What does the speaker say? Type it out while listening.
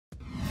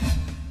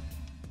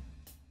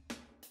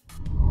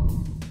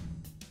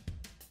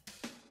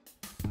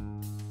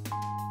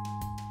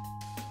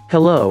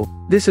Hello,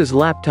 this is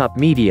Laptop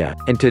Media,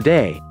 and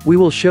today, we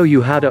will show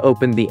you how to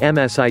open the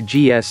MSI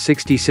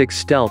GS66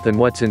 Stealth and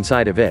what's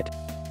inside of it.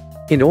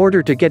 In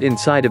order to get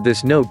inside of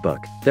this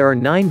notebook, there are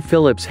 9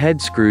 Phillips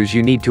head screws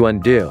you need to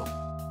undo.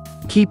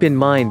 Keep in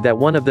mind that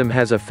one of them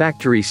has a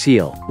factory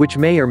seal, which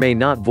may or may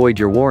not void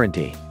your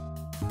warranty.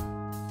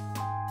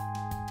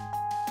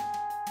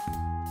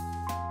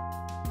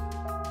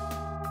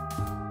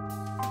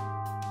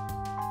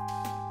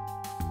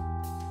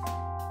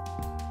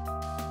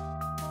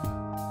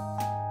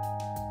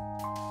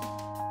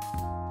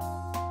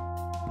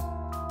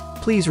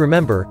 Please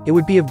remember, it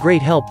would be of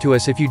great help to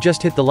us if you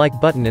just hit the like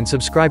button and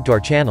subscribe to our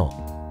channel.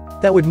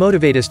 That would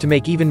motivate us to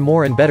make even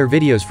more and better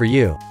videos for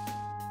you.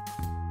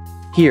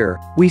 Here,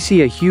 we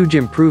see a huge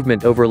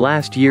improvement over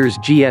last year's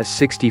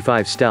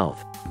GS65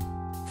 Stealth.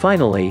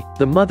 Finally,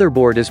 the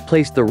motherboard is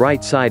placed the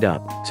right side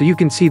up, so you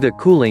can see the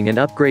cooling and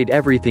upgrade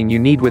everything you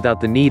need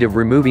without the need of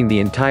removing the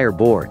entire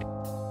board.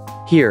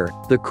 Here,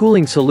 the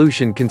cooling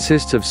solution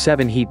consists of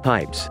 7 heat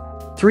pipes.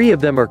 3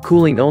 of them are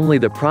cooling only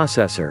the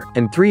processor,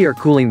 and 3 are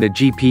cooling the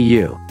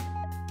GPU.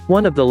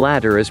 One of the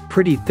latter is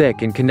pretty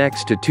thick and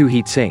connects to 2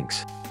 heat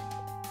sinks.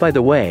 By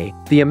the way,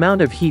 the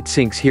amount of heat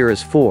sinks here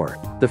is 4,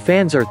 the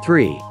fans are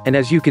 3, and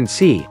as you can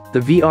see, the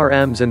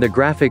VRMs and the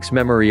graphics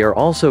memory are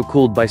also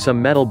cooled by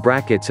some metal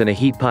brackets and a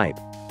heat pipe.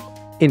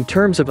 In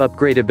terms of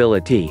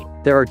upgradability,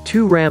 there are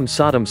 2 RAM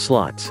SODIMM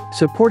slots,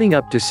 supporting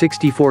up to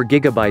 64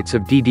 GB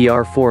of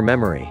DDR4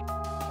 memory.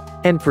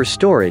 And for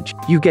storage,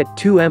 you get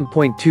 2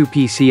 M.2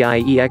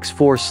 PCIe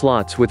X4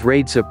 slots with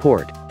RAID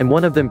support, and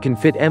one of them can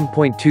fit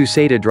M.2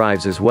 SATA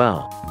drives as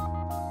well.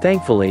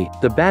 Thankfully,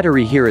 the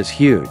battery here is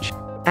huge.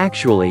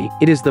 Actually,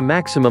 it is the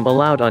maximum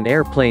allowed on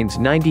airplanes,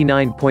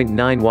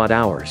 99.9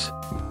 watt-hours.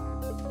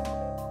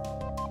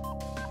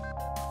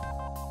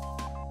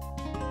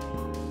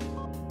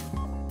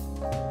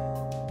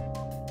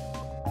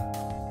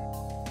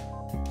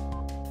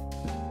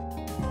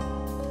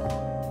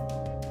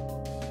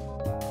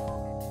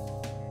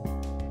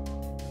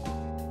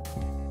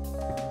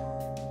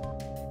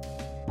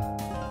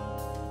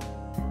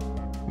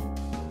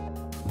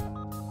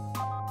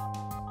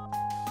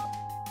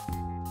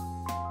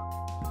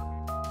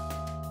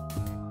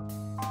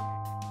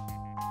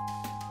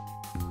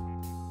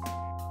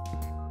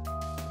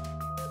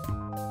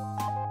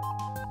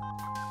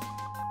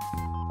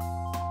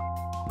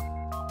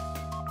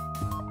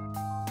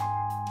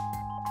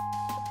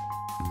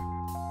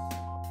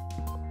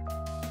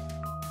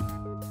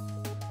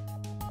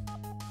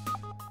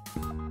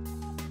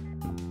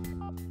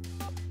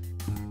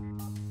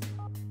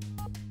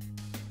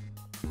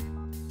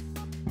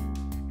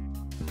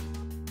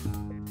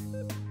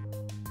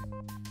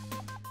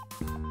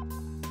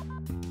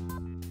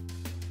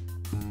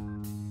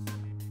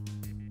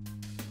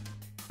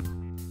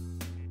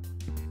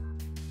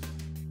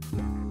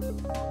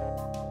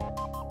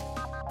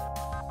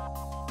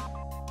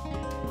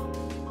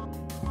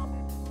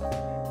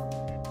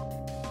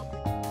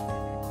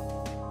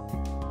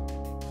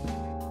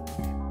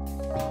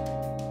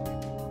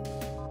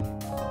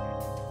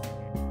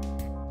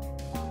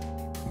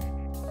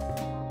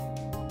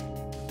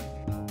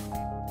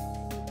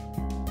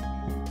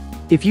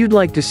 If you'd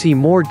like to see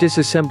more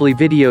disassembly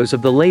videos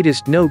of the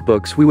latest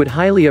notebooks, we would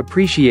highly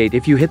appreciate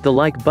if you hit the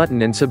like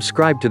button and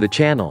subscribe to the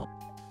channel.